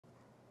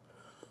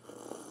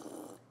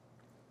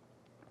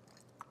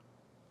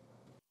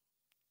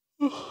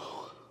The f***?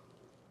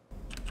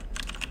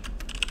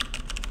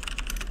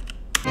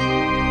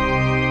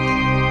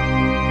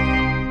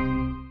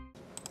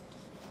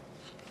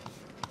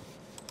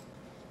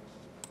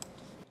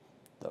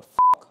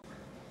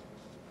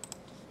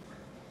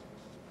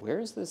 Where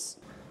is this?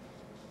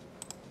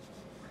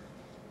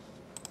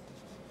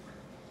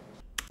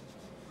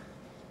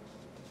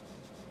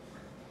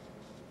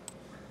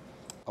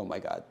 Oh my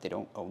god, they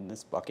don't own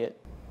this bucket?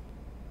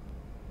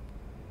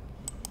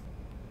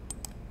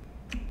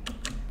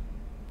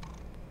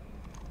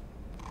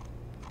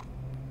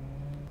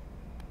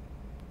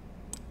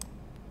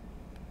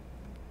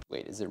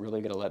 Wait, is it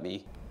really gonna let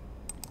me?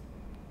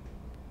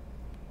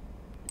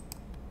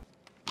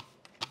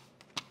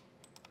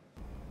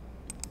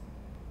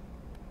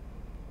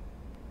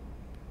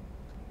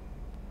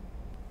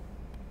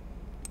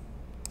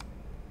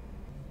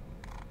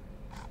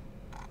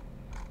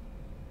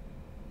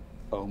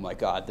 Oh my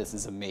god, this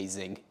is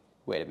amazing.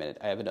 Wait a minute,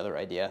 I have another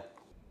idea.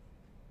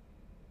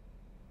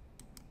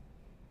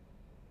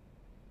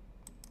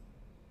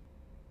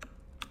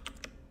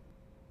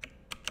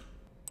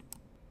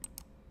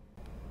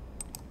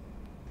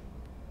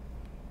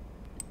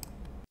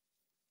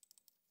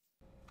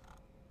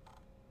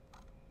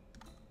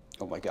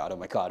 Oh my god, oh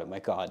my god, oh my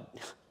god.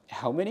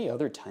 How many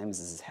other times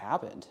has this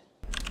happened?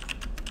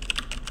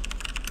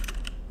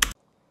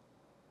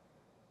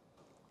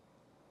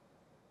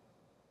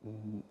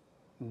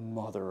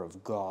 Mother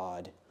of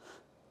God.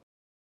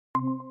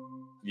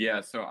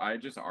 Yeah, so I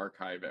just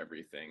archive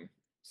everything.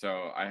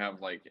 So I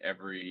have like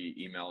every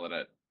email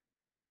that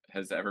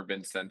has ever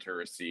been sent or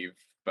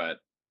received,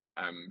 but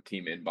I'm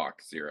team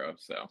inbox 0,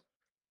 so.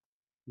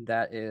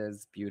 That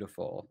is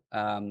beautiful.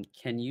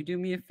 Can you do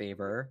me a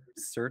favor?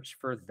 Search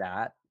for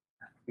that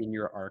in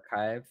your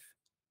archive.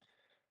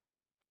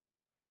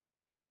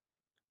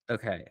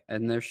 Okay,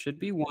 and there should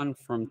be one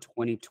from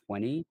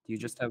 2020. Do you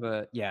just have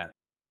a, yeah.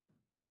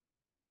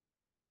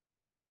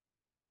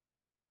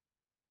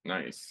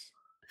 Nice.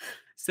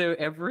 So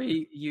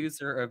every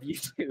user of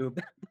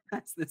YouTube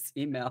has this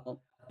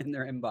email in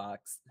their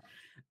inbox.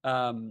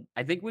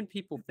 I think when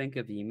people think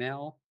of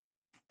email,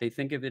 they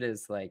think of it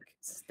as like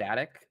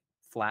static,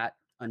 flat,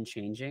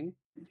 unchanging.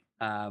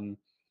 But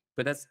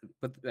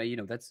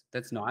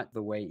that's not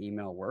the way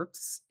email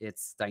works.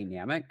 It's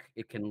dynamic.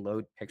 It can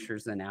load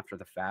pictures in after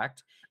the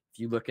fact. If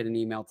you look at an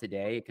email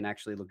today, it can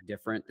actually look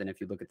different than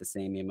if you look at the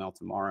same email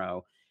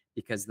tomorrow,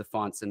 because the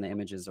fonts and the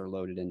images are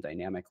loaded in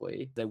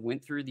dynamically. I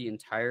went through the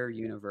entire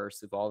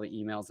universe of all the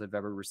emails I've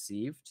ever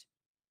received,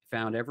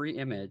 found every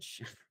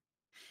image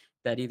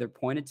that either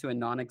pointed to a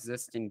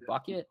non-existing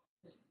bucket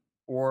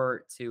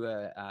or to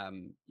a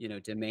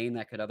domain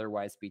that could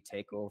otherwise be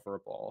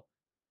takeoverable.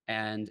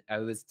 And I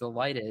was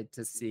delighted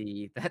to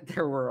see that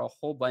there were a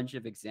whole bunch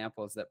of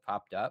examples that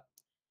popped up.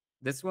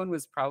 This one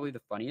was probably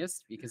the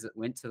funniest because it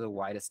went to the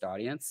widest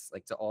audience,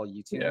 like to all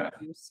YouTube Yeah.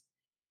 users.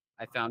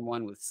 I found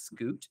one with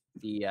Scoot,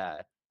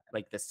 the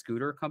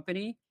scooter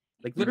company.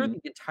 Like literally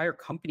the entire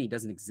company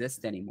doesn't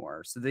exist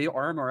anymore. So they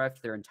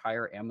RMRF'd their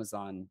entire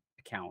Amazon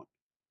account.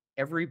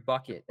 Every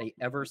bucket they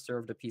ever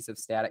served a piece of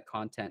static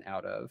content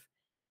out of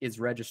is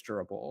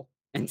registerable.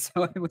 And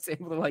so I was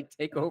able to like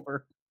take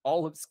over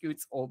all of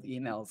Scoot's old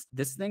emails.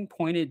 This thing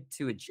pointed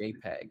to a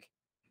JPEG,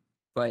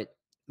 but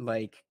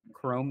like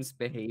Chrome's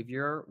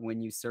behavior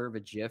when you serve a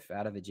GIF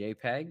out of a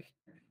JPEG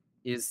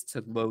is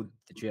to load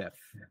the GIF.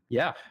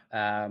 Yeah.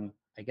 I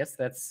guess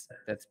that's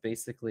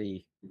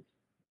basically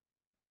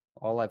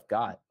all I've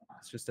got.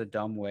 It's just a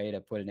dumb way to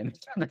put an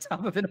image on the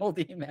top of an old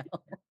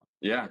email.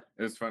 Yeah,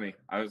 it was funny.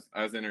 I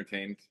was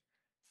entertained.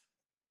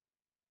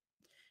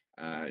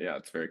 Yeah,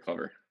 it's very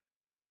clever.